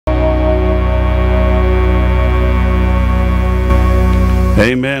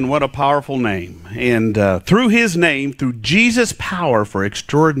Amen. What a powerful name. And through his name, through Jesus' power for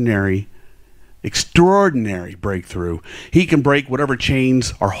extraordinary breakthrough, he can break whatever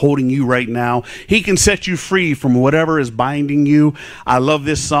chains are holding you right now. He can set you free from whatever is binding you. I love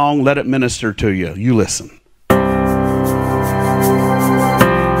this song. Let it minister to you. You listen.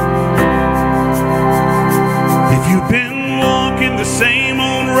 If you've been walking the same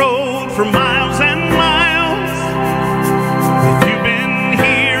old road for miles and miles, if you've been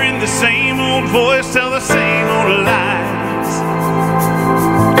hearing the same old voice tell the same old lies,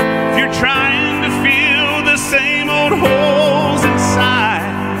 if you're trying to fill the same old holes inside,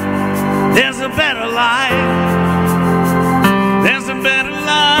 there's a better life. There's a better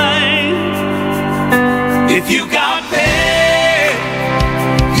life. If you got pain,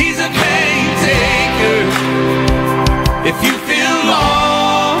 he's a pain taker. If you feel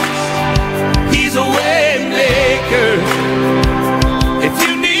lost, he's a way maker. If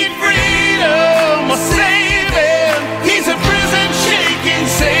you need freedom or saving, he's a prison shaking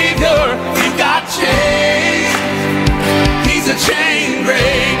savior. If you got chains, he's a chain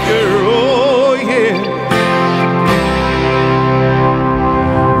breaker. Oh yeah.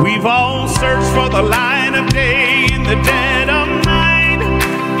 We've all searched for the light of day in the dead of night.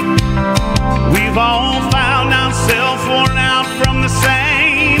 We've all found ourselves worn out from the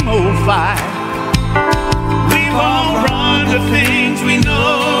same old fight. We've all run to things we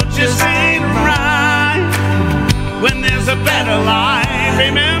know just ain't right, when there's a better life.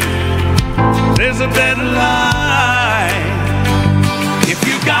 Amen. There's a better life. If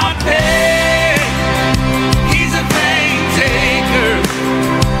you got pain, he's a pain taker.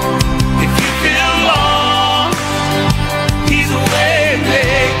 If you feel lost, he's a way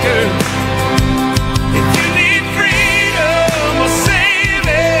maker. If you need freedom or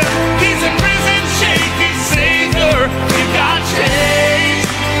saving, he's a prison shaking savior. You got chains,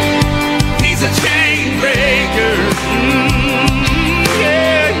 he's a chain breaker.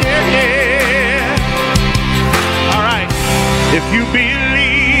 Yeah, yeah, yeah. All right. If you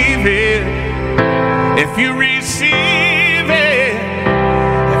believe it, if you receive it,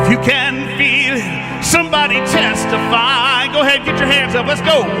 if you can feel it, somebody testify. Go ahead, get your hands up. Let's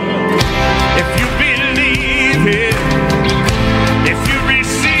go. If you believe it,